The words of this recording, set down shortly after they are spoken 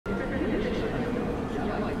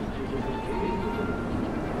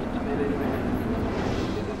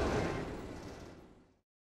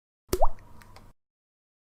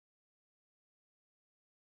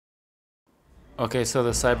Okay, so the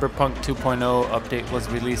Cyberpunk 2.0 update was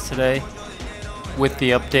released today. With the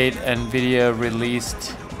update, Nvidia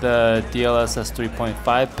released the DLSS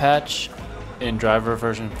 3.5 patch in driver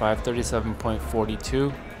version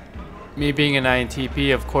 537.42. Me being an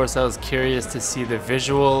INTP, of course I was curious to see the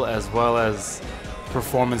visual as well as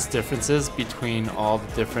performance differences between all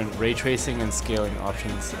the different ray tracing and scaling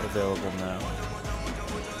options available now.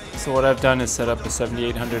 So what I've done is set up a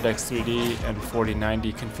 7800X3D and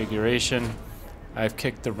 4090 configuration. I've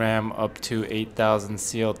kicked the RAM up to 8000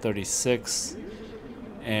 CL36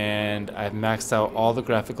 and I've maxed out all the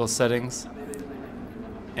graphical settings,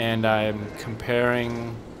 and I'm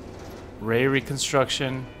comparing ray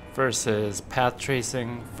reconstruction versus path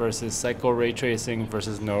tracing versus cycle ray tracing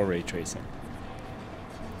versus no ray tracing.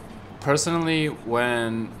 Personally,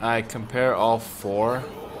 when I compare all four,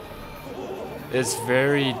 it's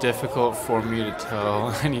very difficult for me to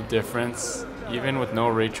tell any difference. Even with no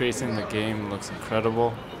ray tracing, the game looks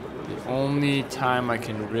incredible. The only time I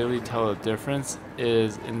can really tell a difference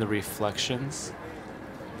is in the reflections.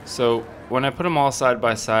 So when I put them all side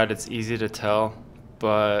by side, it's easy to tell,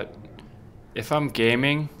 but if I'm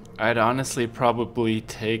gaming, I'd honestly probably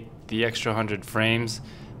take the extra 100 frames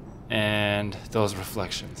and those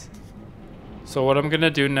reflections. So what I'm gonna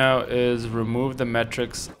do now is remove the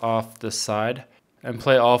metrics off the side and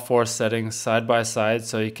play all four settings side by side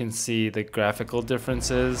so you can see the graphical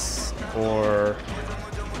differences or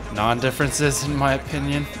non-differences in my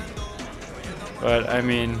opinion. But I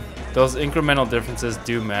mean, those incremental differences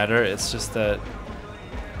do matter. It's just that,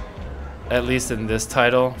 at least in this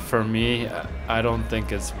title, for me, I don't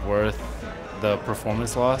think it's worth the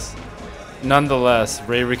performance loss. Nonetheless,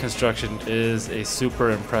 ray reconstruction is a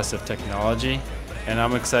super impressive technology, and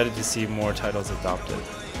I'm excited to see more titles adopt it.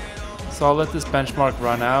 So I'll let this benchmark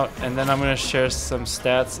run out, and then I'm going to share some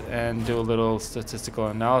stats and do a little statistical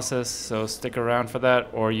analysis, so stick around for that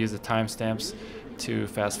or use the timestamps to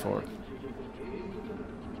fast forward.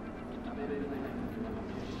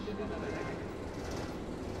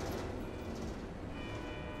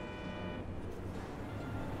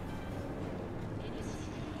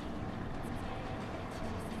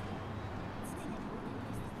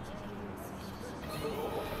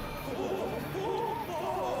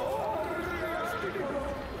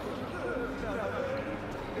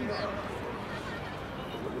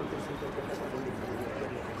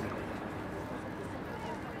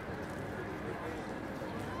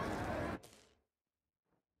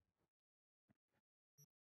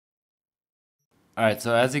 Alright,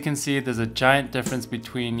 so as you can see, there's a giant difference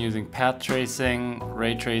between using path tracing,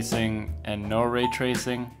 ray tracing, and no ray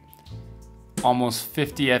tracing. Almost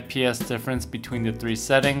 50 FPS difference between the three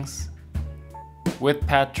settings. With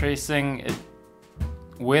path tracing,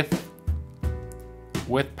 with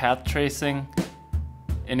path tracing,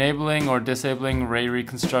 enabling or disabling ray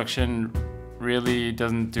reconstruction really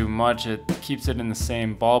doesn't do much. It keeps it in the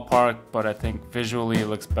same ballpark, but I think visually it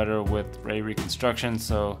looks better with ray reconstruction,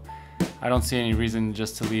 so I don't see any reason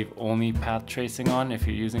just to leave only path tracing on if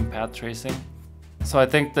you're using path tracing. So I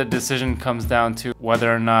think the decision comes down to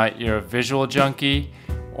whether or not you're a visual junkie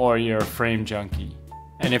or you're a frame junkie.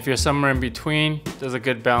 And if you're somewhere in between, there's a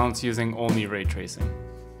good balance using only ray tracing.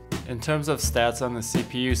 In terms of stats on the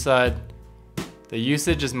CPU side, the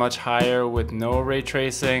usage is much higher with no ray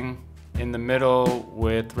tracing, in the middle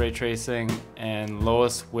with ray tracing, and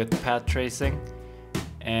lowest with path tracing.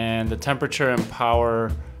 And the temperature and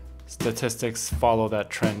power statistics follow that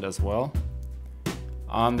trend as well.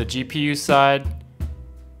 On the GPU side,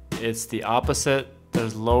 it's the opposite.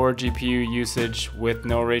 There's lower GPU usage with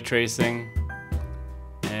no ray tracing,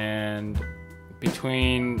 and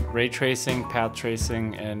between ray tracing, path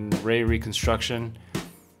tracing, and ray reconstruction,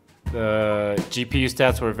 the GPU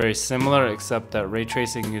stats were very similar, except that ray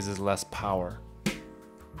tracing uses less power.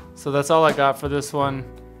 So that's all I got for this one.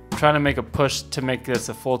 I'm trying to make a push to make this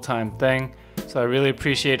a full-time thing. So I really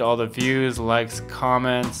appreciate all the views, likes,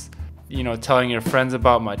 comments, telling your friends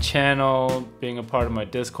about my channel, being a part of my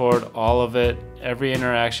Discord, all of it. Every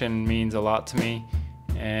interaction means a lot to me.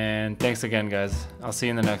 And thanks again, guys. I'll see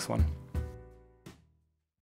you in the next one.